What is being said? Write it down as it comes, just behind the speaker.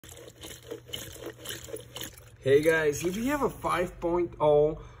Hey guys, if you have a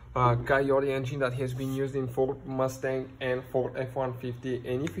 5.0 Coyote engine that has been used in Ford Mustang and Ford F-150,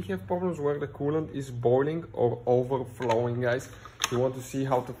 and if you have problems where the coolant is boiling or overflowing, guys, you want to see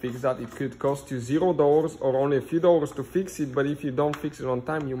how to fix that. It could cost you $0 or only a few dollars to fix it, but if you don't fix it on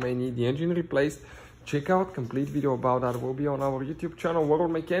time, you may need the engine replaced. Check out complete video about that. Will be on our YouTube channel,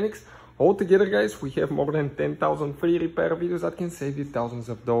 World Mechanics. Altogether, guys, we have more than 10,000 free repair videos that can save you thousands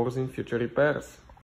of dollars in future repairs.